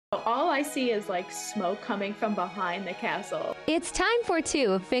All I see is like smoke coming from behind the castle. It's time for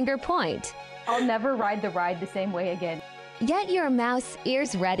two finger point. I'll never ride the ride the same way again. Get your mouse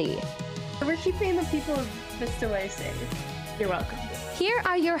ears ready. We're keeping the people of Vista Way safe. You're welcome. Here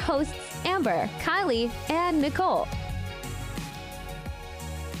are your hosts, Amber, Kylie, and Nicole.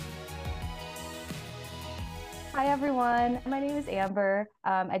 Hi, everyone. My name is Amber.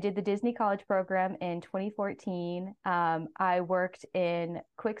 I did the Disney College program in 2014. I worked in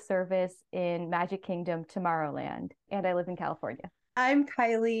quick service in Magic Kingdom Tomorrowland, and I live in California. I'm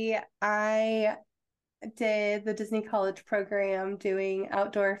Kylie. I did the Disney College program doing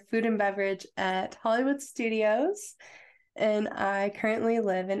outdoor food and beverage at Hollywood Studios, and I currently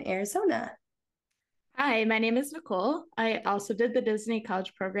live in Arizona. Hi, my name is Nicole. I also did the Disney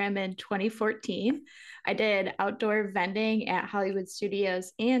College program in 2014. I did outdoor vending at Hollywood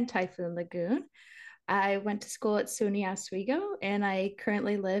Studios and Typhoon Lagoon. I went to school at SUNY Oswego, and I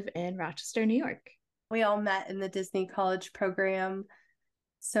currently live in Rochester, New York. We all met in the Disney College program,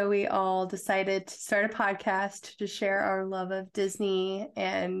 so we all decided to start a podcast to share our love of Disney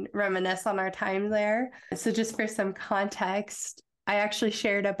and reminisce on our time there. So just for some context, I actually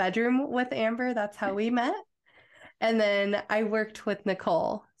shared a bedroom with Amber. That's how we met. And then I worked with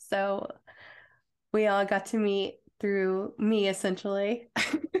Nicole. So we all got to meet through me, essentially.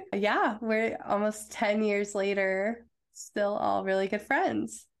 Yeah, we're almost 10 years later, still all really good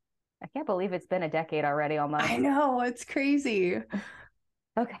friends. I can't believe it's been a decade already almost. I know, it's crazy.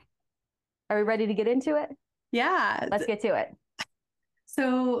 Okay. Are we ready to get into it? Yeah. Let's get to it.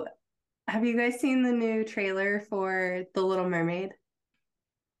 So have you guys seen the new trailer for The Little Mermaid?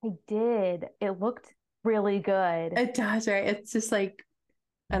 I did. It looked really good. It does, right? It's just like,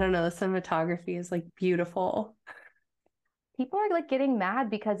 I don't know, the cinematography is like beautiful. People are like getting mad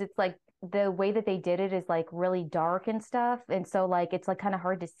because it's like the way that they did it is like really dark and stuff. And so like it's like kind of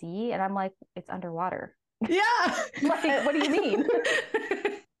hard to see. And I'm like, it's underwater. Yeah. Like, what do you mean?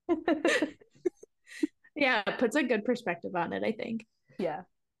 Yeah, it puts a good perspective on it, I think. Yeah.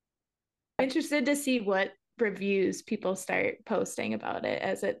 I'm interested to see what reviews people start posting about it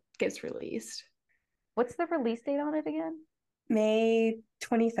as it gets released. What's the release date on it again? May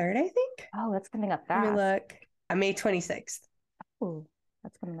 23rd, I think. Oh, that's coming up Let fast. me look. May 26th. Oh,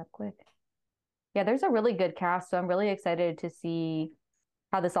 that's coming up quick. Yeah, there's a really good cast, so I'm really excited to see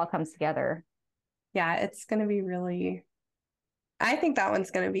how this all comes together. Yeah, it's going to be really, I think that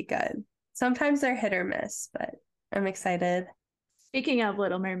one's going to be good. Sometimes they're hit or miss, but I'm excited. Speaking of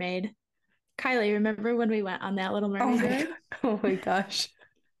Little Mermaid, Kylie, remember when we went on that Little Mermaid ride? Oh my gosh.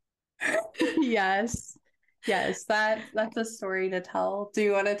 Yes. Yes, that's a story to tell. Do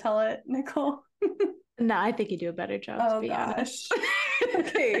you want to tell it, Nicole? No, I think you do a better job, to be honest.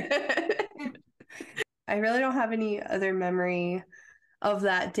 Okay. I really don't have any other memory of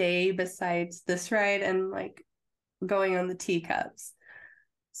that day besides this ride and like going on the teacups.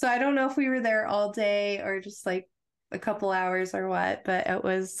 So I don't know if we were there all day or just like a couple hours or what, but it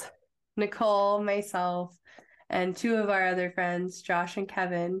was Nicole, myself, and two of our other friends, Josh and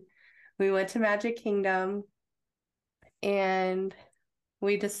Kevin. We went to Magic Kingdom and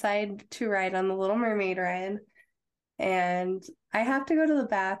we decided to ride on the Little Mermaid ride. And I have to go to the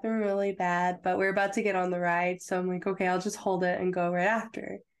bathroom really bad, but we're about to get on the ride. So I'm like, okay, I'll just hold it and go right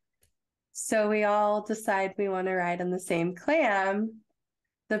after. So we all decide we want to ride on the same clam.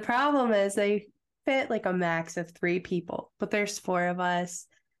 The problem is they fit like a max of 3 people, but there's 4 of us.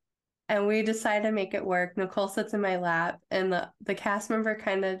 And we decide to make it work. Nicole sits in my lap, and the cast member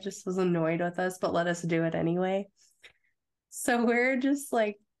kind of just was annoyed with us, but let us do it anyway. So we're just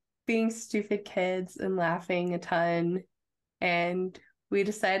like being stupid kids and laughing a ton. And we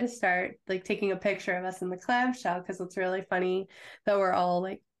decided to start like taking a picture of us in the clamshell because it's really funny that we're all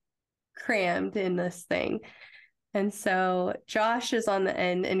like crammed in this thing. And so Josh is on the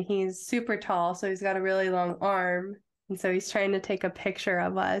end and he's super tall, so he's got a really long arm. And so he's trying to take a picture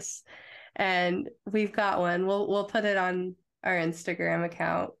of us. And we've got one. We'll put it on our Instagram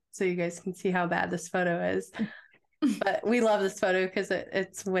account so you guys can see how bad this photo is. But we love this photo because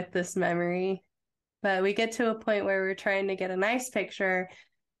it's with this memory. But we get to a point where we're trying to get a nice picture,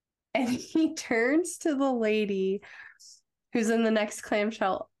 and he turns to the lady who's in the next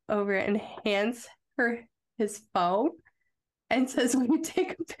clamshell over and hands her his phone and says, "Will you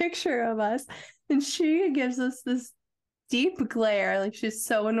take a picture of us?" And she gives us this deep glare, like she's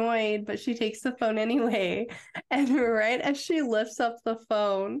so annoyed, but she takes the phone anyway. And right as she lifts up the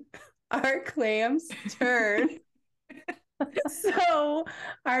phone, our clams turn. So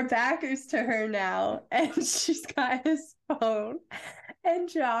our back is to her now, and she's got his phone, and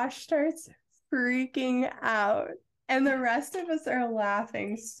Josh starts freaking out. And the rest of us are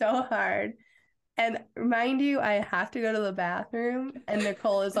laughing so hard. And mind you, I have to go to the bathroom and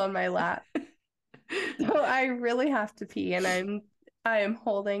Nicole is on my lap. So I really have to pee and I am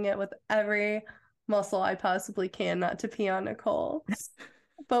holding it with every muscle I possibly can not to pee on Nicole.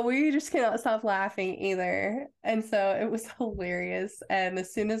 But we just cannot stop laughing either. And so it was hilarious. And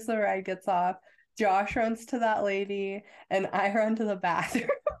as soon as the ride gets off, Josh runs to that lady and I run to the bathroom.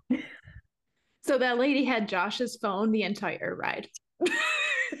 So that lady had Josh's phone the entire ride.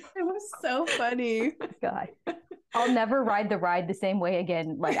 It was so funny. God. I'll never ride the ride the same way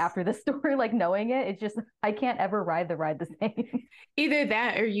again. Like after the story, like knowing it, it's just, I can't ever ride the ride the same. Either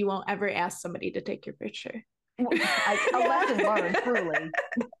that or you won't ever ask somebody to take your picture. A lesson learned, truly.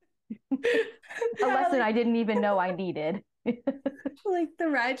 A lesson I didn't even know I needed. Like the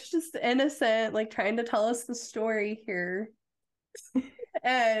ride's just innocent, like trying to tell us the story here.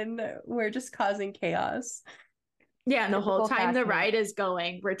 And we're just causing chaos. Yeah, and the whole time the ride is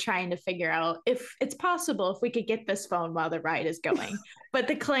going, we're trying to figure out if it's possible if we could get this phone while the ride is going. But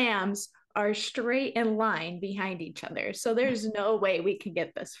the clams are straight in line behind each other. So there's no way we can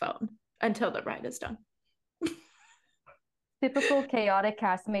get this phone until the ride is done. Typical chaotic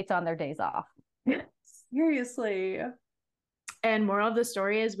castmates on their days off. Seriously. And moral of the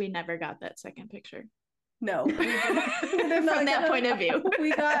story is we never got that second picture. No. We did not from that point of view.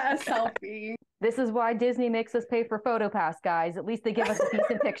 We got a selfie. This is why Disney makes us pay for PhotoPass, guys. At least they give us a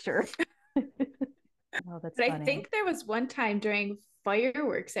decent picture. Oh, that's funny. I think there was one time during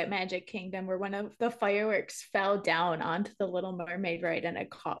fireworks at Magic Kingdom where one of the fireworks fell down onto the Little Mermaid ride and it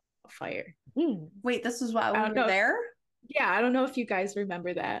caught fire. Wait, this is why we were there? Yeah, I don't know if you guys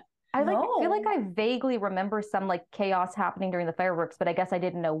remember that. I feel like I vaguely remember some like chaos happening during the fireworks, but I guess I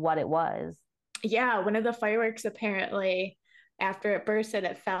didn't know what it was. Yeah, one of the fireworks apparently, after it bursted,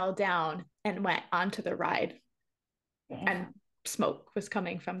 it fell down and went onto the ride. Damn. And smoke was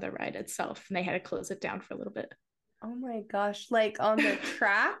coming from the ride itself, and they had to close it down for a little bit. Oh my gosh, like on the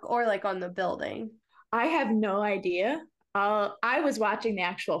track or like on the building? I have no idea. I was watching the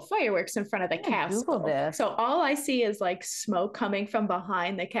actual fireworks in front of the castle. So all I see is like smoke coming from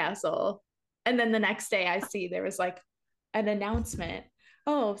behind the castle. And then the next day I see there was like an announcement.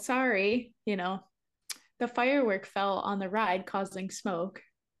 Oh, sorry, the firework fell on the ride causing smoke.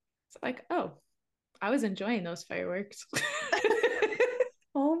 It's like, oh, I was enjoying those fireworks.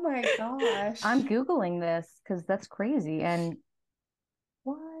 Oh my gosh. I'm Googling this because that's crazy. And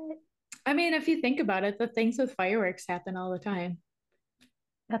what? I mean, if you think about it, the things with fireworks happen all the time.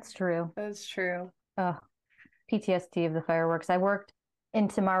 That's true. That's true. PTSD of the fireworks. I worked in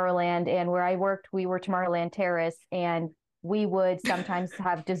Tomorrowland, and where I worked, we were Tomorrowland Terrace, and we would sometimes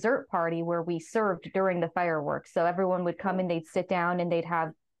have dessert party where we served during the fireworks. So everyone would come and they'd sit down and they'd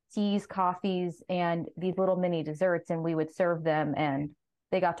have teas, coffees, and these little mini desserts, and we would serve them. And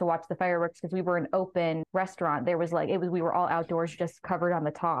they got to watch the fireworks because we were an open restaurant. There was we were all outdoors, just covered on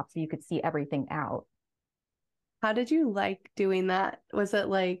the top, so you could see everything out. How did you like doing that? Was it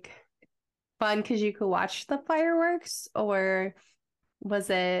like fun because you could watch the fireworks, or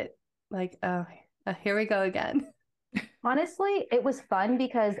was it like, oh, here we go again? Honestly, it was fun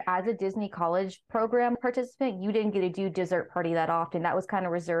because as a Disney College program participant, you didn't get to do dessert party that often. That was kind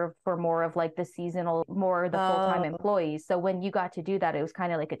of reserved for more of like the seasonal, more the full-time employees. So when you got to do that, it was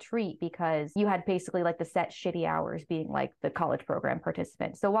kind of like a treat because you had basically like the set shitty hours being like the college program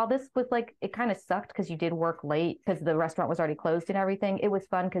participant. So while this was like, it kind of sucked because you did work late because the restaurant was already closed and everything, it was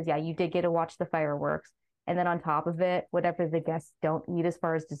fun because, yeah, you did get to watch the fireworks. And then on top of it, whatever the guests don't eat as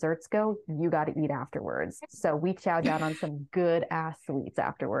far as desserts go, you got to eat afterwards. So we chowed down on some good ass sweets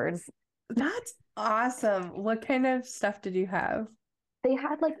afterwards. That's awesome. What kind of stuff did you have? They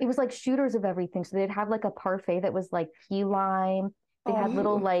had it was like shooters of everything. So they'd have like a parfait that was like key lime. They had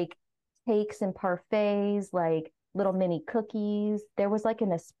little like cakes and parfaits, like little mini cookies. There was like an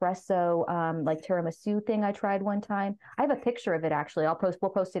espresso, like tiramisu thing I tried one time. I have a picture of it actually.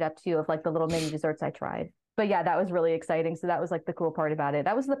 We'll post it up too of like the little mini desserts I tried. But yeah, that was really exciting. So that was like the cool part about it.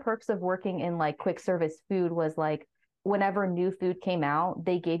 That was the perks of working in like quick service food was like whenever new food came out,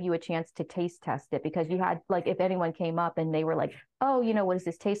 they gave you a chance to taste test it because you had like, if anyone came up and they were like, oh, what does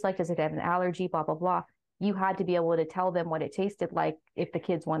this taste like? Does it have an allergy? Blah, blah, blah. You had to be able to tell them what it tasted like if the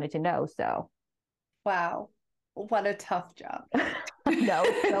kids wanted to know. So. Wow. What a tough job. No,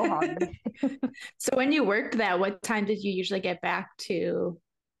 it's so hard. So when you worked that, what time did you usually get back to?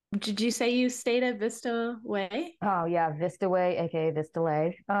 Did you say you stayed at Vista Way? Oh yeah, Vista Way, aka Vista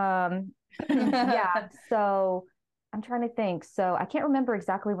Way. Yeah, so I'm trying to think. So I can't remember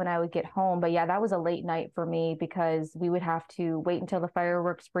exactly when I would get home, but yeah, that was a late night for me because we would have to wait until the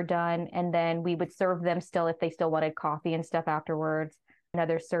fireworks were done, and then we would serve them still if they still wanted coffee and stuff afterwards.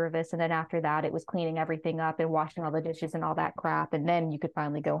 Another service, and then after that, it was cleaning everything up and washing all the dishes and all that crap, and then you could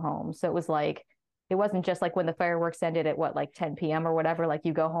finally go home. So it was like, it wasn't just like when the fireworks ended at what, like 10 p.m. or whatever, like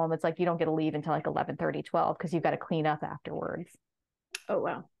you go home. It's like you don't get to leave until like 11:30, 12 because you've got to clean up afterwards. Oh,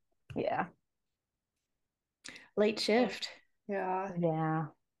 wow. Yeah. Late shift. Yeah. Yeah.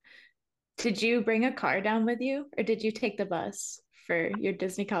 Did you bring a car down with you, or did you take the bus for your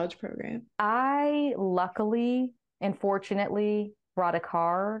Disney College program? I luckily and fortunately brought a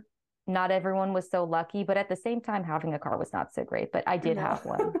car. Not everyone was so lucky, but at the same time, having a car was not so great. But I did have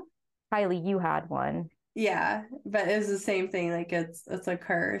one. Kylie, you had one. Yeah, but it's the same thing. Like it's a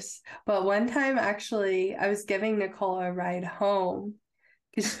curse. But one time, actually, I was giving Nicole a ride home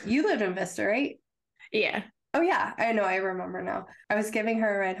because you lived in Vista, right? Yeah. Oh yeah, I know. I remember now. I was giving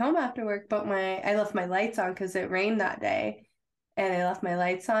her a ride home after work, but I left my lights on because it rained that day, and I left my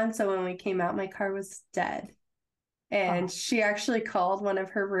lights on. So when we came out, my car was dead. And she actually called one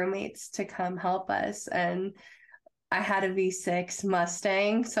of her roommates to come help us. And I had a V6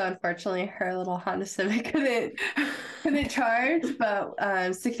 Mustang, so unfortunately her little Honda Civic couldn't charge.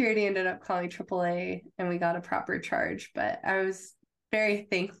 But security ended up calling AAA, and we got a proper charge. But I was very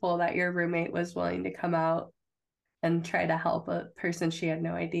thankful that your roommate was willing to come out and try to help a person she had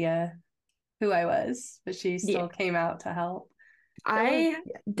no idea who I was, but she still came out to help. I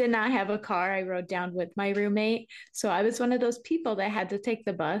did not have a car. I rode down with my roommate. So I was one of those people that had to take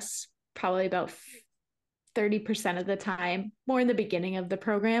the bus probably about 30% of the time, more in the beginning of the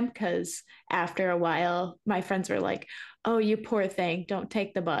program, because after a while, my friends were like, oh, you poor thing, don't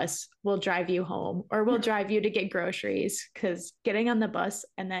take the bus. We'll drive you home, or we'll drive you to get groceries. Because getting on the bus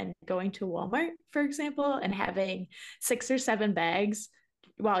and then going to Walmart, for example, and having 6 or 7 bags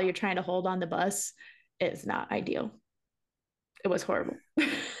while you're trying to hold on the bus is not ideal. It was horrible.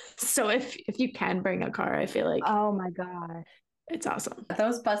 So if you can bring a car, I feel like, oh my gosh, it's awesome.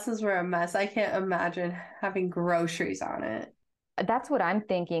 Those buses were a mess. I can't imagine having groceries on it. That's what I'm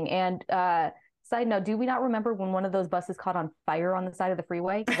thinking. And side note, do we not remember when one of those buses caught on fire on the side of the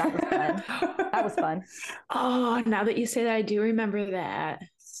freeway? That was fun. That was fun. Oh, now that you say that, I do remember that.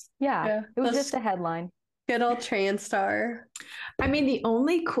 Yeah, it was just a headline. Good old Transtar. I mean, the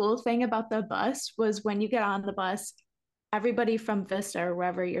only cool thing about the bus was when you get on the bus, everybody from Vista or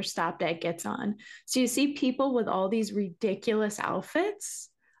wherever you're stopped at gets on. So you see people with all these ridiculous outfits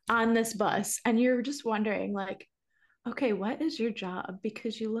on this bus, and you're just wondering, like, okay, what is your job?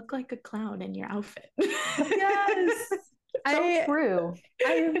 Because you look like a clown in your outfit. Yes. True.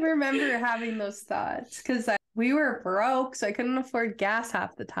 I remember having those thoughts because we were broke, so I couldn't afford gas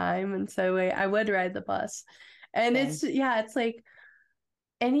half the time. And so I would ride the bus. And it's like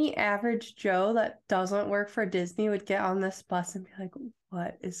any average Joe that doesn't work for Disney would get on this bus and be like,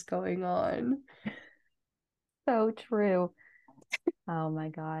 what is going on? So true. Oh my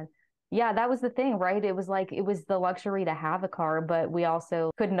God. Yeah, that was the thing, right? It was like, it was the luxury to have a car, but we also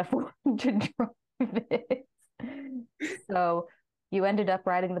couldn't afford to drive it. So you ended up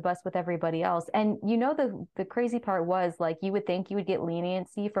riding the bus with everybody else. And you know, the crazy part was, like, you would think you would get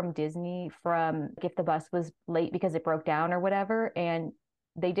leniency from Disney from if the bus was late because it broke down or whatever. And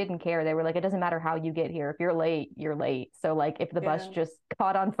they didn't care. They were like, it doesn't matter how you get here. If you're late, you're late. So like if the bus just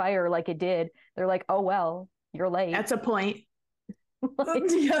caught on fire like it did, they're like, oh, well, you're late. That's a point. Like,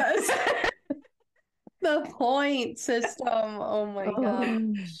 yes. The point system. Oh my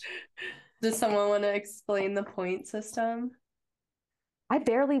gosh. Does someone want to explain the point system? I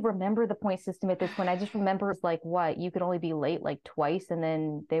barely remember the point system at this point. I just remember it's like, what, you could only be late like twice and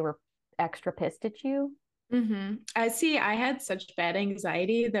then they were extra pissed at you. Mm-hmm. I had such bad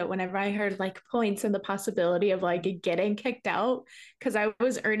anxiety that whenever I heard like points and the possibility of like getting kicked out, because I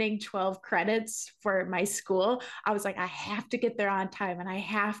was earning 12 credits for my school, I was like, I have to get there on time and I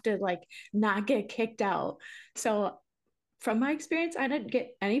have to like not get kicked out. So from my experience, I didn't get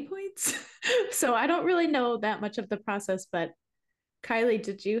any points. So I don't really know that much of the process, but Kylie,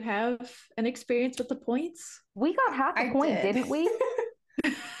 did you have an experience with the points? We got half a point, didn't we?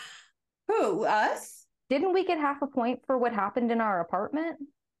 Who, us? Didn't we get half a point for what happened in our apartment?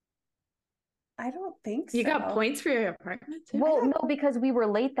 I don't think so. You got points for your apartment too? Well, no, because we were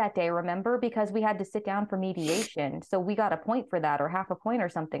late that day, remember? Because we had to sit down for mediation. So we got a point for that, or half a point or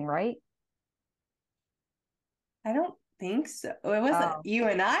something, right? I don't think so. It wasn't you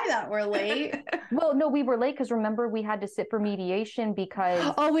and I that were late. Well, no, we were late because remember we had to sit for mediation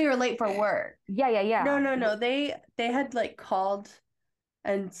because we were late for work. Yeah. No. They had like called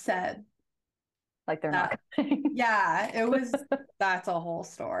and said Like they're not coming. Yeah, that's a whole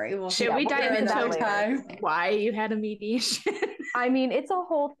story. Should we dive into time. why you had a mediation? I mean, it's a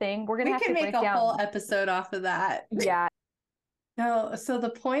whole thing. We're gonna have to make a whole episode off of that. Yeah. No, so the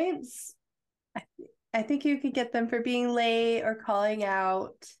points, I think you could get them for being late or calling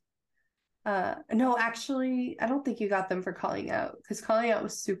out. No, actually, I don't think you got them for calling out because calling out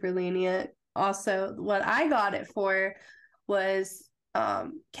was super lenient. Also, what I got it for was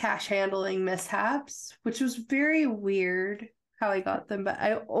cash handling mishaps, which was very weird how I got them, but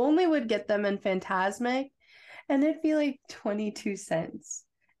I only would get them in Phantasmic and it'd be like 22 cents.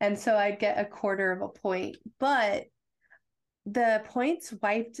 And so I'd get a quarter of a point, but the points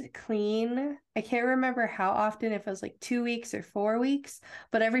wiped clean. I can't remember how often, if it was like 2 weeks or 4 weeks,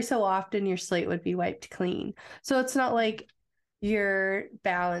 but every so often your slate would be wiped clean. So it's not like your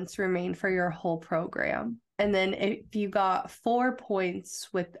balance remained for your whole program. And then if you got 4 points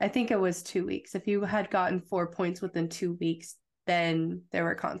I think it was 2 weeks, if you had gotten 4 points within 2 weeks, then there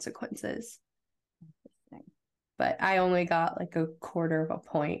were consequences. But I only got like a quarter of a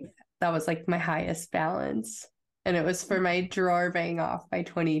point. That was like my highest balance. And it was for my drawer being off by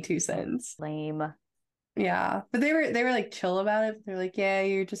 22 cents. Lame. Yeah. But they were like chill about it. They're like, yeah,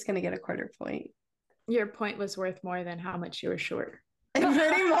 you're just gonna get a quarter point. Your point was worth more than how much you were short.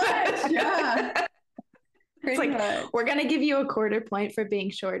 Pretty much, yeah. Pretty much. We're gonna give you a quarter point for being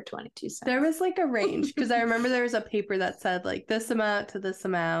short 22 cents. There was like a range because I remember there was a paper that said like this amount to this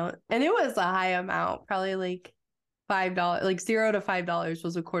amount. And it was a high amount, probably like $5, like $0 to $5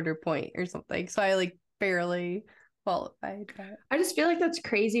 was a quarter point or something. So I like barely qualified. I just feel like that's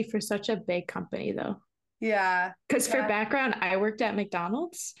crazy for such a big company though. Yeah. Because for background, I worked at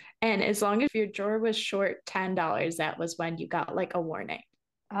McDonald's, and as long as your drawer was short $10, that was when you got like a warning.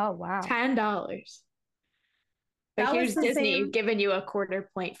 Oh, wow. $10. But here's Disney giving you a quarter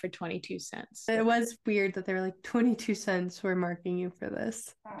point for 22 cents. It was weird that they were like 22 cents, we're marking you for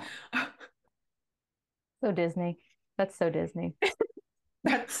this. So Disney. That's so Disney.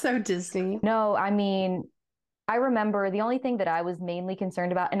 That's so Disney. No, I mean, I remember the only thing that I was mainly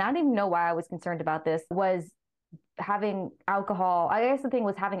concerned about, and I didn't even know why I was concerned about this, was having alcohol. I guess the thing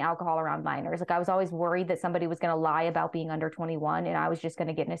was having alcohol around minors. Like I was always worried that somebody was going to lie about being under 21 and I was just going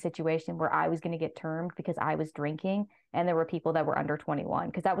to get in a situation where I was going to get termed because I was drinking and there were people that were under 21.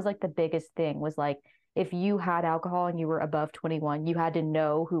 Because that was like the biggest thing was like, if you had alcohol and you were above 21, you had to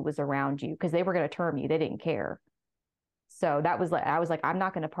know who was around you because they were going to term you. They didn't care. So that was like, I was like, I'm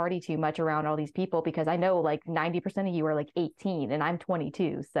not going to party too much around all these people because I know like 90% of you are like 18 and I'm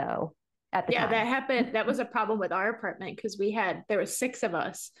 22. So at the time. That happened. That was a problem with our apartment because there were 6 of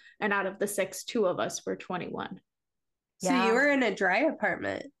us, and out of the 6, 2 of us were 21. So you were in a dry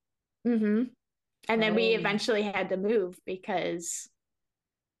apartment. Mm-hmm. And then we eventually had to move because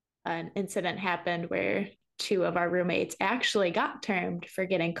an incident happened where 2 of our roommates actually got termed for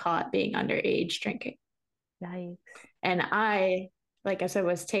getting caught being underage drinking. Nice. And I, like I said,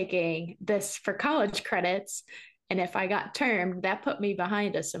 was taking this for college credits. And if I got termed, that put me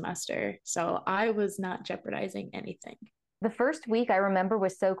behind a semester. So I was not jeopardizing anything. The first week I remember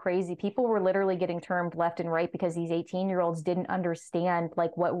was so crazy. People were literally getting termed left and right because these 18-year-olds didn't understand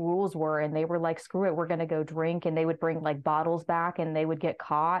like what rules were. And they were like, screw it, we're going to go drink. And they would bring like bottles back and they would get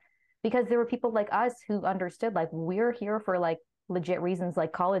caught because there were people like us who understood like we're here for like legit reasons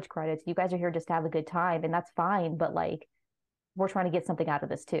like college credits. You guys are here just to have a good time and that's fine. But like, we're trying to get something out of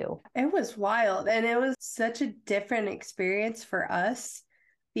this too. It was wild. And it was such a different experience for us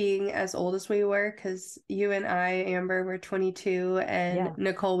being as old as we were because you and I, Amber, were 22 and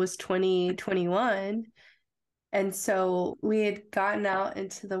Nicole was 21. And so we had gotten out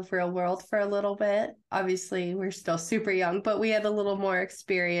into the real world for a little bit. Obviously, we're still super young, but we had a little more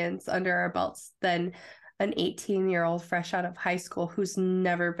experience under our belts than an 18-year-old fresh out of high school who's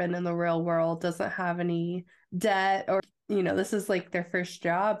never been in the real world, doesn't have any debt or this is like their first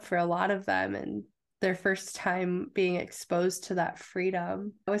job for a lot of them and their first time being exposed to that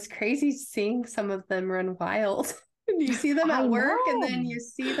freedom. It was crazy seeing some of them run wild. You see them at work and then you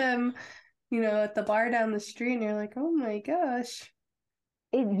see them, at the bar down the street and you're like, oh my gosh.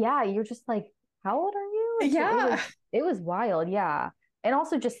 You're just like, how old are you? Yeah. It was wild. Yeah. And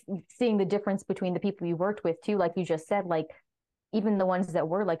also just seeing the difference between the people you worked with too, like you just said, like, even the ones that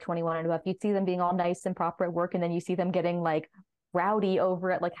were like 21 and above, you'd see them being all nice and proper at work. And then you see them getting like rowdy over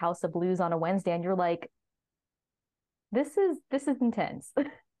at like House of Blues on a Wednesday. And you're like, this is intense.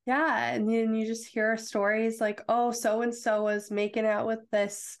 Yeah. And then you just hear stories like, oh, so-and-so was making out with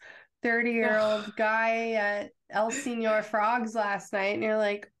this 30-year-old guy at El Señor Frogs last night. And you're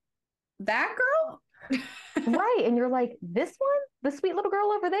like, that girl? Right. And you're like, this one, the sweet little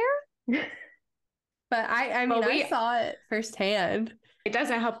girl over there? But I mean, I saw it firsthand. It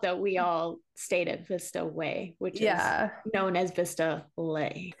doesn't help that we all stayed at Vista Way, which is known as Vista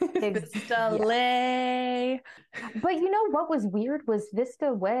Lay. Vista Lay. But you know what was weird was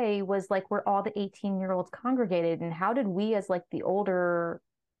Vista Way was like where all the 18-year-olds congregated. And how did we as like the older,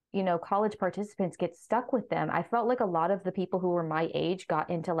 you know, college participants get stuck with them? I felt like a lot of the people who were my age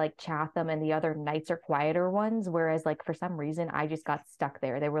got into like Chatham and the other nicer, quieter ones. Whereas like for some reason, I just got stuck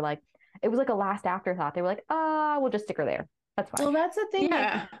there. They were like, it was like a last afterthought. They were like, we'll just stick her there. That's fine. Well, that's the thing.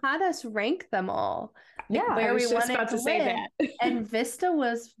 Yeah. They had us rank them all. Like, yeah. Where we wanted to say that. And Vista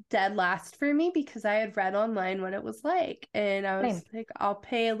was dead last for me because I had read online what it was like. And I was like, I'll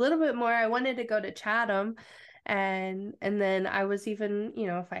pay a little bit more. I wanted to go to Chatham. And then I was even, you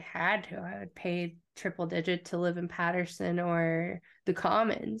know, if I had to, I would pay triple digit to live in Patterson or the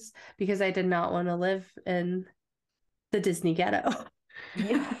Commons because I did not want to live in the Disney ghetto.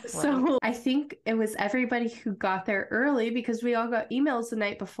 Yeah, so I think it was everybody who got there early because we all got emails the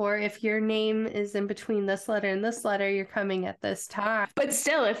night before. If your name is in between this letter and this letter, you're coming at this time. But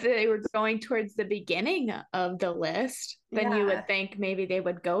still, if they were going towards the beginning of the list, then you would think maybe they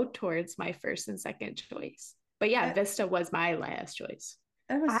would go towards my first and second choice. But yeah, Vista was my last choice.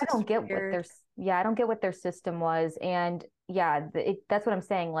 I don't get what their system was. And yeah, that's what I'm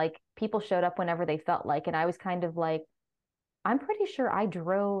saying. Like people showed up whenever they felt like, and I was kind of like, I'm pretty sure I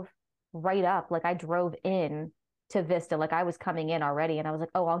drove right up. Like I drove in to Vista. Like I was coming in already and I was like,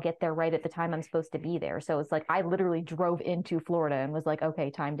 oh, I'll get there right at the time I'm supposed to be there. So it's like, I literally drove into Florida and was like,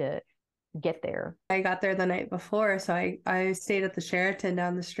 okay, time to get there. I got there the night before. So I stayed at the Sheraton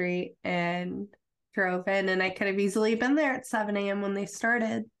down the street and drove in, and I could have easily been there at 7 a.m. when they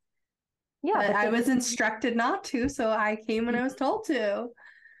started. Yeah. But I was instructed not to. So I came when I was told to.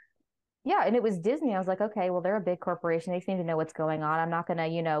 Yeah, and it was Disney. I was like, okay, well, they're a big corporation. They seem to know what's going on. I'm not going to,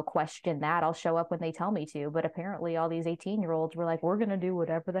 you know, question that. I'll show up when they tell me to. But apparently all these 18-year-olds were like, we're going to do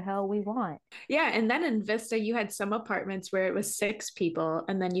whatever the hell we want. Yeah, and then in Vista, you had some apartments where it was 6 people,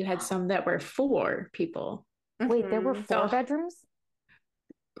 and then you had some that were 4 people. Wait, there were 4 bedrooms?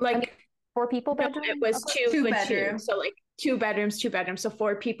 Like, I mean, 4 people bedrooms? No, it was 2 bedrooms. So like 2 bedrooms, 2 bedrooms. So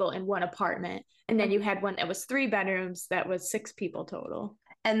 4 people in one apartment. And then you had one that was 3 bedrooms that was 6 people total.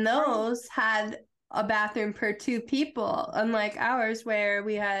 And those had a bathroom per 2 people, unlike ours where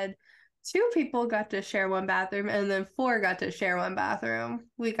we had 2 people got to share one bathroom and then 4 got to share one bathroom.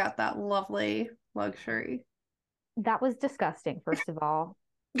 We got that lovely luxury. That was disgusting, first of all.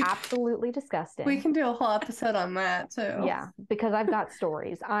 Absolutely disgusting. We can do a whole episode on that too. Yeah, because I've got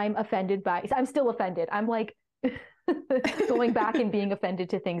stories. I'm still offended. I'm like going back and being offended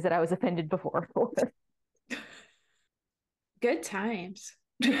to things that I was offended before for. Good times.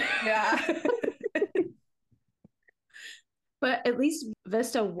 Yeah. But at least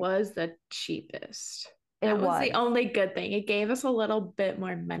Vista was the cheapest. That was the only good thing. It gave us a little bit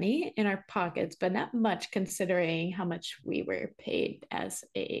more money in our pockets, but not much considering how much we were paid as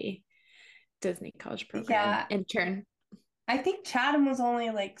a Disney college program intern. I think Chatham was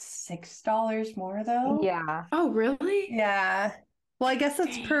only like $6 more though. Yeah. Oh, really? Yeah. Well, I guess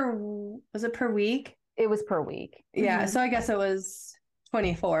it's was it per week? It was per week. Yeah. So I guess it was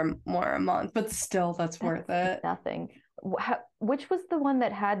 24 more a month, but still that's worth it. Nothing. Which was the one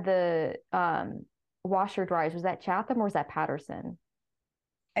that had the washer dryers? Was that Chatham or was that Patterson?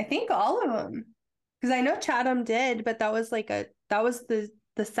 I think all of them, because I know Chatham did, but that was the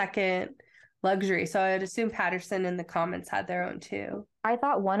second luxury. So I'd assume Patterson and the Commons had their own too. I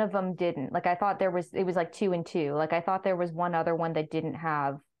thought one of them didn't. Like I thought it was like 2 and 2. Like I thought there was one other one that didn't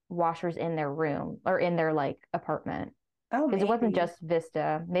have washers in their room or in their like apartment. Oh, because it wasn't just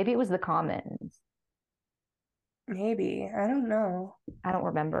Vista. Maybe it was the Commons. Maybe. I don't know. I don't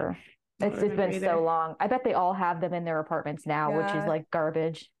remember. It's been so long. I bet they all have them in their apartments now, which is like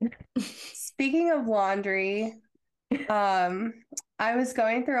garbage. Speaking of laundry, I was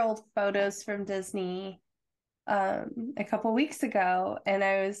going through old photos from Disney a couple weeks ago, and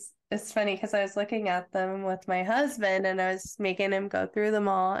it's funny because I was looking at them with my husband and I was making him go through them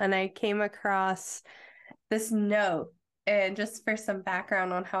all, and I came across this note. And just for some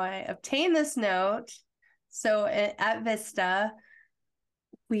background on how I obtained this note, so at Vista,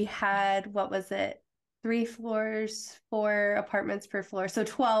 we had, 3 floors, 4 apartments per floor, so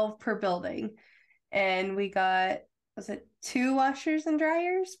 12 per building. And we got, was it 2 washers and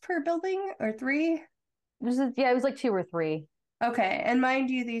dryers per building or 3? It was like 2 or 3. Okay, and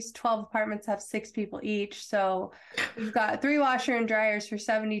mind you, these 12 apartments have 6 people each, so we've got 3 washer and dryers for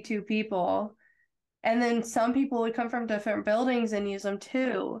 72 people. And then some people would come from different buildings and use them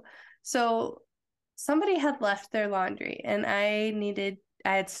too. So somebody had left their laundry and I needed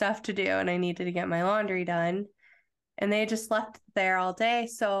I had stuff to do and I needed to get my laundry done. And they just left it there all day.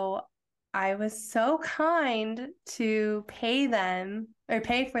 So I was so kind to pay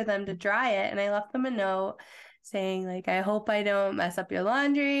for them to dry it. And I left them a note saying, like, I hope I don't mess up your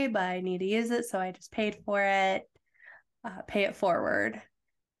laundry, but I need to use it. So I just paid for it, pay it forward.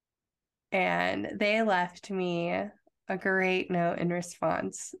 And they left me a great note in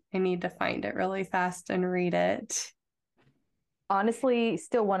response. I need to find it really fast and read it. Honestly,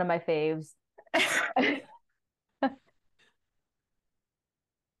 still one of my faves.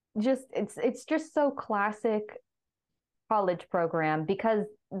 It's just so classic college program, because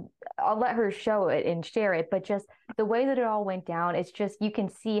I'll let her show it and share it, but just the way that it all went down, it's just, you can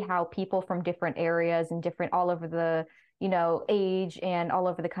see how people from different areas and different all over the, age and all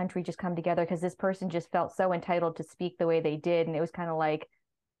over the country just come together, because this person just felt so entitled to speak the way they did. And it was kind of like,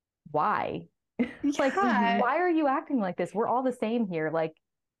 why? Like, why are you acting like this? We're all the same here. Like,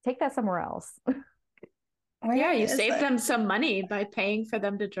 take that somewhere else. Yeah, you saved them some money by paying for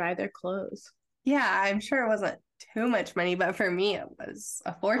them to dry their clothes. Yeah, I'm sure it wasn't too much money, but for me, it was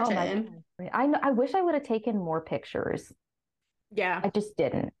a fortune. Oh I wish I would have taken more pictures. Yeah. I just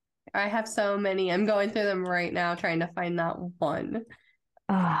didn't. I have so many. I'm going through them right now, trying to find that one.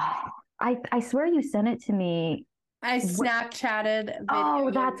 I swear you sent it to me. I Snapchatted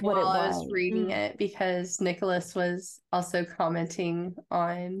that's what it was. I was reading it, because Nicholas was also commenting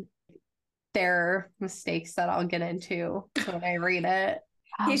on their mistakes that I'll get into when I read it.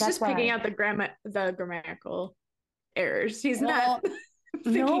 He's just picking out the grammatical errors. He's not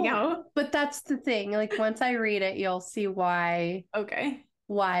picking out. But that's the thing. Like, once I read it, you'll see why. Okay.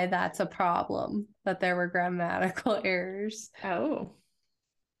 Why that's a problem, that there were grammatical errors. Oh.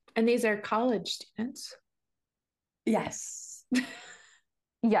 And these are college students. Yes.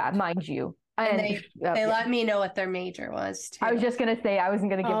 Yeah, mind you. And they let me know what their major was too. I was just gonna say, I wasn't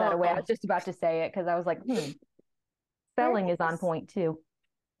gonna give that away. I was just about to say it because I was like, spelling is on point too.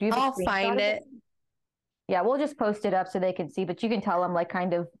 I'll find it. Yeah, we'll just post it up so they can see, but you can tell them like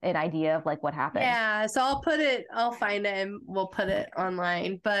kind of an idea of like what happened. Yeah, so I'll find it and we'll put it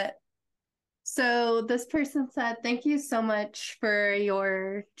online. But so this person said, thank you so much for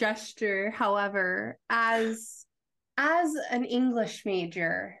your gesture. However, as an English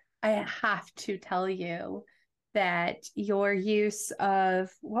major, I have to tell you that your use of,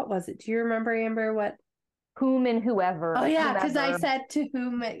 what was it? Do you remember, Amber, what? Whom and whoever. Oh, yeah, because I said to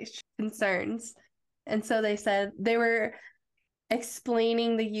whom it concerns. And so they said they were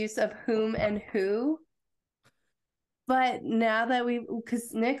explaining the use of whom and who. But now that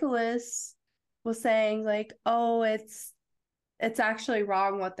because Nicholas was saying like, oh, it's actually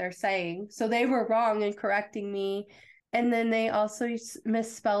wrong what they're saying. So they were wrong in correcting me. And then they also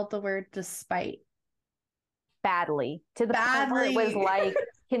misspelled the word despite. Badly. To the point where it was like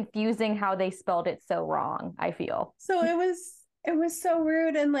confusing how they spelled it so wrong, I feel. So it was so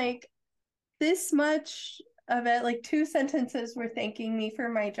rude, and like this much of it, like 2 sentences were thanking me for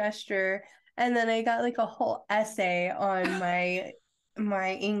my gesture, and then I got like a whole essay on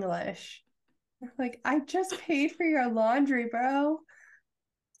my English. Like, I just paid for your laundry, bro.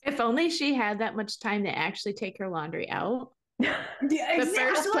 If only she had that much time to actually take her laundry out. Yeah, exactly. The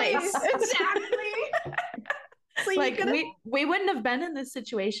first place. Exactly. So like we wouldn't have been in this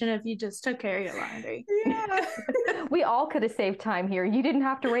situation if you just took care of your laundry. Yeah. We all could have saved time here. You didn't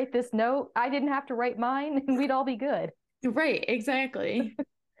have to write this note. I didn't have to write mine, and we'd all be good. Right, exactly.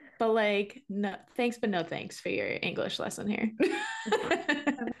 But like, no thanks, but no thanks for your English lesson here.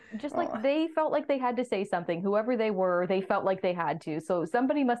 Just like they felt like they had to say something. Whoever they were, they felt like they had to. So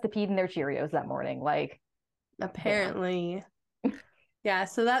somebody must have peed in their Cheerios that morning. Like, apparently. Yeah,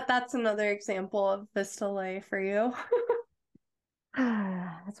 so that's another example of Vista Life for you.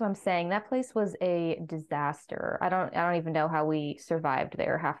 That's what I'm saying. That place was a disaster. I don't even know how we survived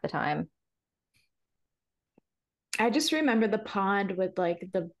there half the time. I just remember the pond with like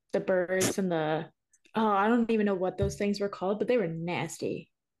the birds and I don't even know what those things were called, but they were nasty.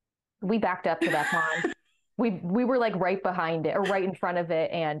 We backed up to that pond. We were like right behind it or right in front of it,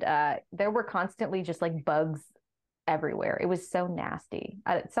 and there were constantly just like bugs everywhere. It was so nasty.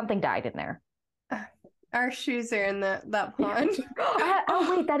 Something died in there. Our shoes are in that pond.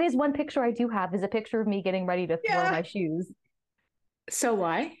 Oh wait, that is one picture I do have, is a picture of me getting ready to throw my shoes. So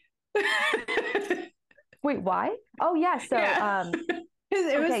why? Wait, why? Oh yeah, so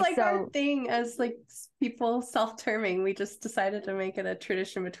it was like our thing as like people self-terming. We just decided to make it a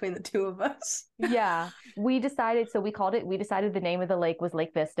tradition between the two of us. Yeah, we decided the name of the lake was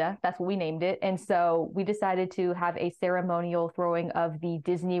Lake Vista. That's what we named it. And so we decided to have a ceremonial throwing of the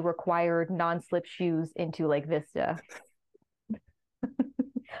Disney required non-slip shoes into Lake Vista.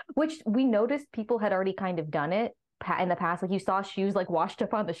 which we noticed people had already kind of done it in the past. Like you saw shoes like washed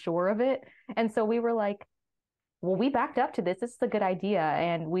up on the shore of it. And so we were like, well, we backed up to this. This is a good idea.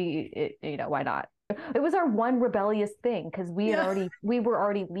 And why not? It was our one rebellious thing because we were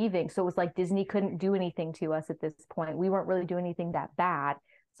already leaving. So it was like Disney couldn't do anything to us at this point. We weren't really doing anything that bad.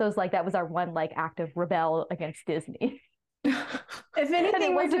 So it's like that was our one like act of rebel against Disney. If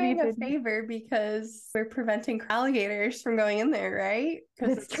anything, we're doing a favor because we're preventing alligators from going in there, right?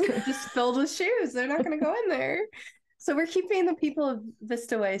 Because it's just filled with shoes. They're not going to go in there. So we're keeping the people of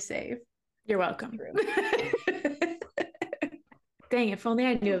Vista Way safe. You're welcome. Dang, if only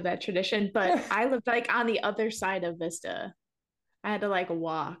I knew of that tradition. But I lived like on the other side of Vista. I had to like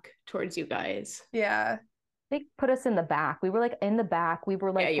walk towards you guys. Yeah. They put us in the back. We were like in the back. We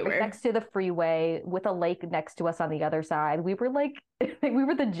were like next to the freeway with a lake next to us on the other side. We were like, we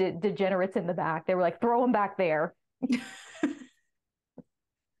were the degenerates in the back. They were like, throw them back there.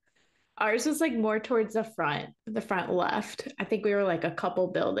 Ours was like more towards the front left. I think we were like a couple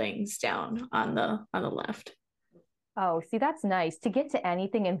buildings down on the left. Oh, see, that's nice. To get to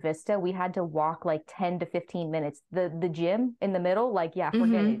anything in Vista, we had to walk like 10 to 15 minutes. The gym in the middle, like, yeah,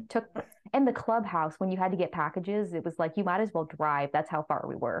 forget it. Took, and the clubhouse, when you had to get packages, it was like, you might as well drive. That's how far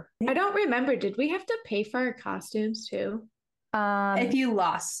we were. I don't remember. Did we have to pay for our costumes too? If you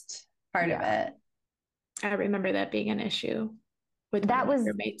lost part of it. I remember that being an issue with my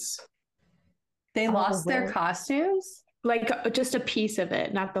roommates. They lost their costumes? Like just a piece of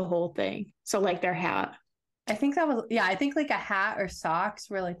it, not the whole thing. So like their hat. I think that was, I think like a hat or socks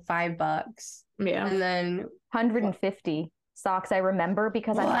were like $5. Yeah. And then 150 socks, I remember,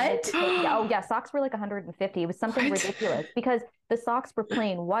 because I had to socks were like 150. It was something ridiculous because the socks were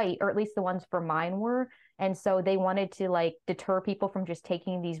plain white, or at least the ones for mine were. And so they wanted to like deter people from just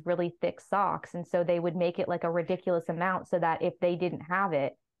taking these really thick socks. And so they would make it like a ridiculous amount so that if they didn't have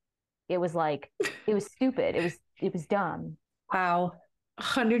it, it was like, it was stupid. It was dumb. Wow.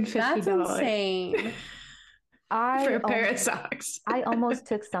 $150. That's insane. For a pair of socks. I almost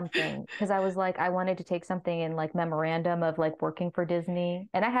took something because I was like, I wanted to take something in like memorandum of like working for Disney.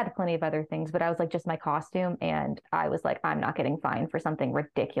 And I had plenty of other things, but I was like, just my costume. And I was like, I'm not getting fined for something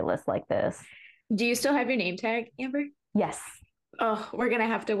ridiculous like this. Do you still have your name tag, Amber? Yes. Oh, we're going to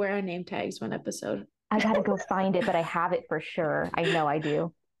have to wear our name tags one episode. I got to go find it, but I have it for sure. I know I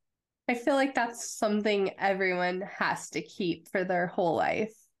do. I feel like that's something everyone has to keep for their whole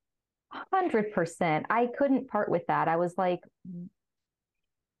life. 100%. I couldn't part with that. I was like,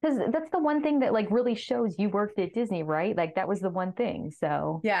 because that's the one thing that like really shows you worked at Disney, right? Like that was the one thing.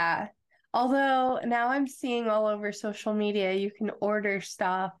 So yeah. Although now I'm seeing all over social media, you can order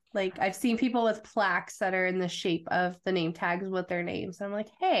stuff. Like I've seen people with plaques that are in the shape of the name tags with their names. I'm like,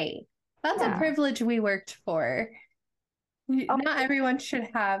 hey, that's a privilege we worked for. Not everyone should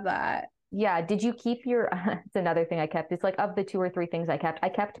have that. Yeah. Did you keep your, it's another thing I kept. It's like of the 2 or 3 things I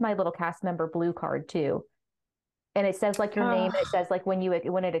kept my little cast member blue card too. And it says like your name, and it says like when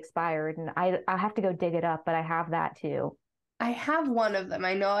it expired, and I have to go dig it up, but I have that too. I have one of them.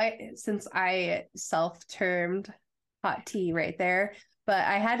 I know since I self-termed hot tea right there, but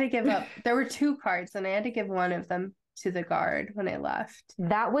I had to give up. There were 2 cards and I had to give one of them to the guard when I left.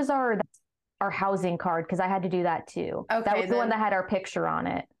 That was our housing card, because I had to do that too. Okay, that was the one that had our picture on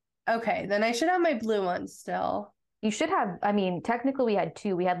it. Okay, then I should have my blue one still. You should have, I mean, technically we had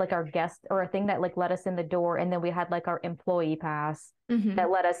 2. We had like our guest, or a thing that like let us in the door, and then we had like our employee pass that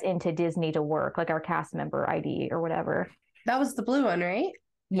let us into Disney to work, like our cast member ID or whatever. That was the blue one, right?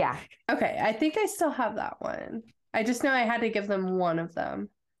 Yeah. Okay, I think I still have that one. I just know I had to give them one of them.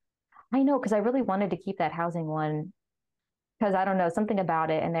 I know, because I really wanted to keep that housing one, because I don't know, something about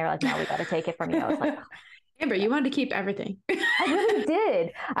it, and they're like, no, we got to take it from you. I was like, Amber, you wanted to keep everything. I really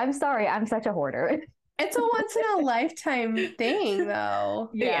did. I'm sorry. I'm such a hoarder. It's a once in a lifetime thing,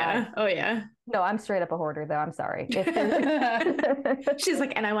 though. Yeah. Oh, yeah. No, I'm straight up a hoarder, though. I'm sorry. She's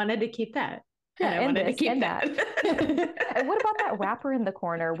like, and I wanted to keep that. Yeah, and I wanted to keep that. And what about that wrapper in the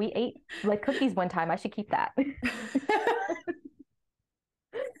corner? We ate like cookies one time. I should keep that.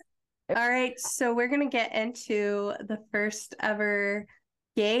 All right. So we're going to get into the first ever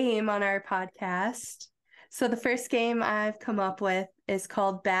game on our podcast. So the first game I've come up with is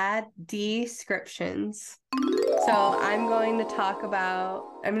called Bad Descriptions. So I'm going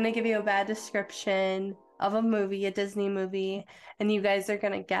to give you a bad description of a movie, a Disney movie, and you guys are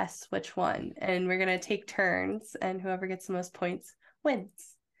going to guess which one. And we're going to take turns, and whoever gets the most points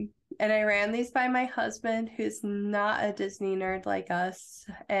wins. And I ran these by my husband, who's not a Disney nerd like us.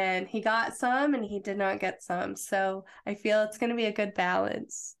 And he got some and he did not get some. So I feel it's going to be a good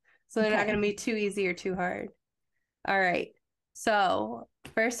balance. So they're not going to be too easy or too hard. All right. So,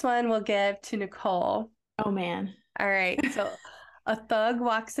 first one we'll give to Nicole. Oh, man. All right. So, a thug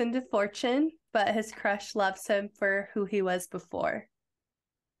walks into fortune, but his crush loves him for who he was before.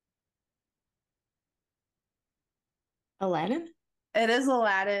 Aladdin? It is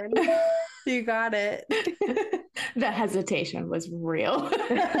Aladdin. You got it. The hesitation was real.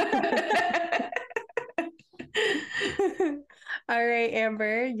 All right,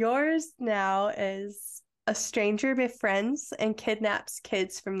 Amber. Yours now is a stranger befriends and kidnaps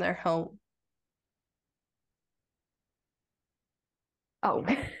kids from their home. Oh.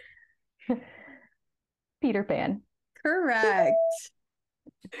 Peter Pan. Correct.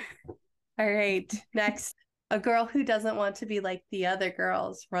 All right. Next, a girl who doesn't want to be like the other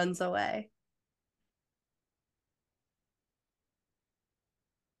girls runs away.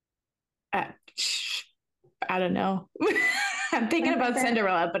 I don't know. I'm thinking about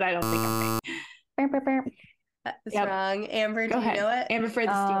Cinderella, but I don't think I'm right. That's wrong. Amber, Go do ahead. you know it? Amber for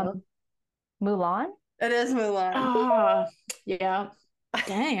the steal. Mulan? It is Mulan. Oh, yeah.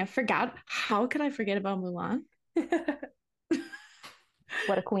 Dang, I forgot. How could I forget about Mulan?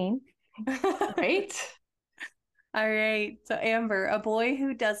 What a queen. Right? All right. So, Amber, a boy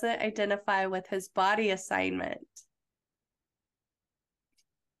who doesn't identify with his body assignment.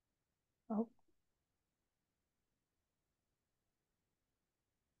 Oh.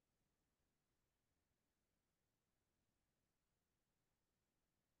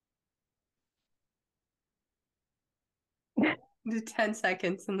 Do 10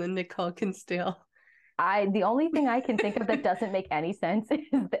 seconds and then Nicole can steal. The only thing I can think of that doesn't make any sense is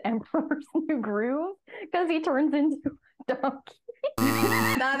the Emperor's New Groove, because he turns into a donkey.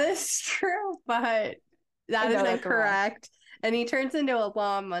 That is true, but that is incorrect. And he turns into a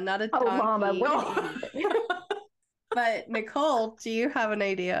llama, not a donkey. Llama. But Nicole, do you have an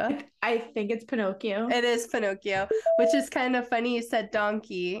idea? I think it's Pinocchio. It is Pinocchio, which is kind of funny you said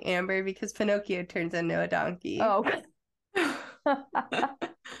donkey, Amber, because Pinocchio turns into a donkey. Oh.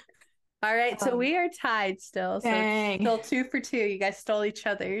 All right, so we are tied still. So Dang. still 2 for 2. You guys stole each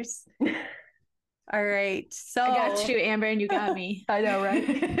other's. All right, so I got you, Amber, and you got me. I know, right?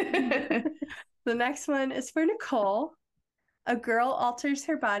 The next one is for Nicole. A girl alters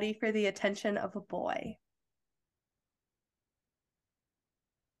her body for the attention of a boy.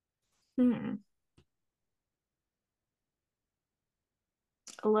 A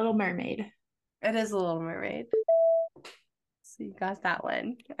Little Mermaid. It is a Little Mermaid. So you got that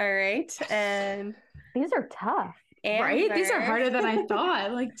one. All right. And these are tough. Amber, right? These are harder than I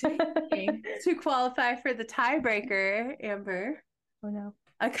thought. Like, dang. To qualify for the tiebreaker, Amber. Oh, no.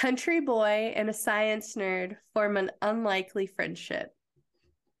 A country boy and a science nerd form an unlikely friendship.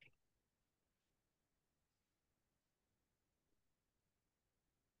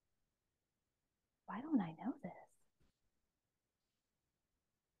 Why don't I know this?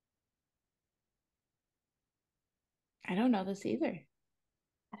 I don't know this either.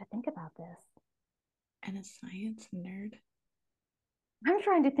 I gotta think about this. And a science nerd. I'm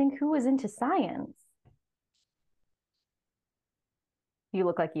trying to think who was into science. You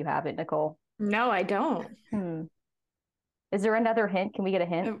look like you have it, Nicole. No, I don't. Is there another hint? Can we get a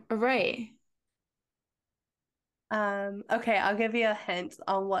hint? Right. Okay, I'll give you a hint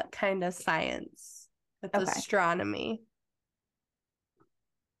on what kind of science. It's astronomy.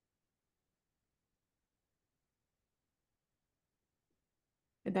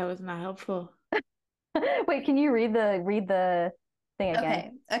 That was not helpful. Wait, can you read the thing again?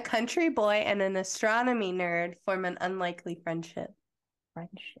 Okay. A country boy and an astronomy nerd form an unlikely friendship.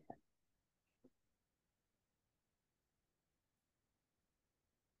 Friendship.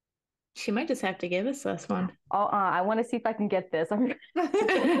 She might just have to give us this one. I want to see if I can get this.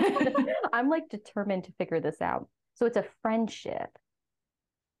 I'm like determined to figure this out. So it's a friendship.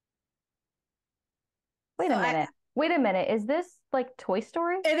 Wait a minute. Is this like Toy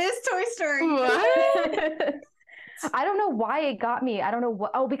Story? It is Toy Story. What? I don't know why it got me. I don't know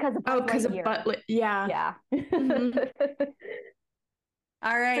what. Oh, because of because of Butler. Yeah. Yeah. Mm-hmm.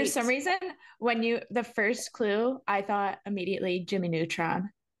 All right. For some reason, the first clue, I thought immediately Jimmy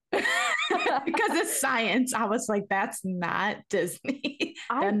Neutron. Because it's science. I was like, that's not Disney.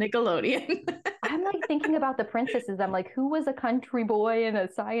 That's Nickelodeon. I'm like thinking about the princesses. I'm like, who was a country boy in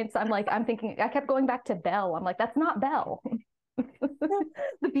a science? I'm thinking, I kept going back to Belle. I'm like, that's not Belle.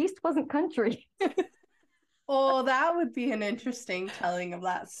 The Beast wasn't country. Oh, that would be an interesting telling of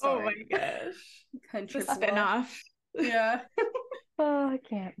that story. Oh my gosh. Country spin-off. Yeah. Oh, I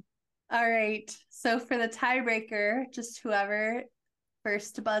can't. All right. So for the tiebreaker, just whoever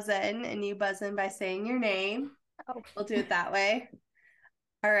first to buzz in, and you buzz in by saying your name. Oh. We'll do it that way.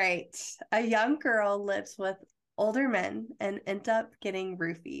 All right. A young girl lives with older men and end up getting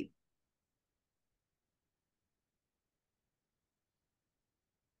roofied?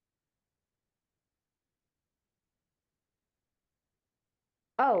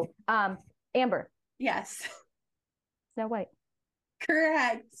 Oh, Amber. Yes. Snow White.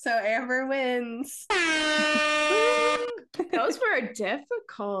 Correct. So Amber wins. Those were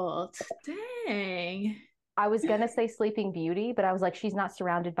difficult. Dang. I was gonna say Sleeping Beauty, but I was like, she's not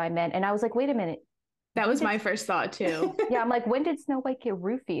surrounded by men. And I was like, wait a minute. That was my first thought too. Yeah, I'm like, when did Snow White get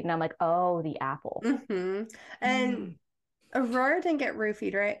roofied? And I'm like, oh, the apple. Mm-hmm. And Aurora didn't get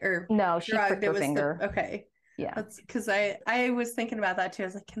roofied, right? Or no, she pricked her finger. Okay. Yeah. That's because I was thinking about that too. I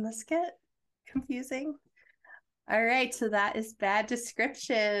was like, can this get confusing? All right, so that is bad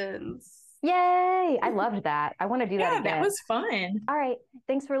descriptions. Yay! I loved that. I want to do that again. That was fun. All right.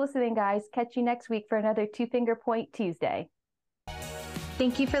 Thanks for listening, guys. Catch you next week for another Two Finger Point Tuesday.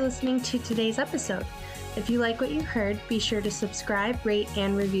 Thank you for listening to today's episode. If you like what you heard, be sure to subscribe, rate,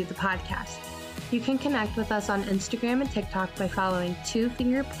 and review the podcast. You can connect with us on Instagram and TikTok by following Two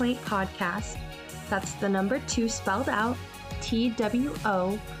Finger Point Podcast. That's the number 2 spelled out,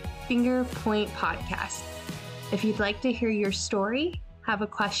 TWO, Finger Point Podcast. If you'd like to hear your story, have a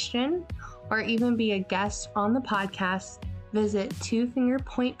question, or even be a guest on the podcast, visit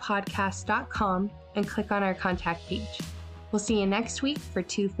twofingerpointpodcast.com and click on our contact page. We'll see you next week for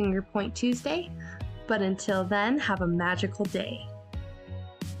Two Finger Point Tuesday, but until then, have a magical day.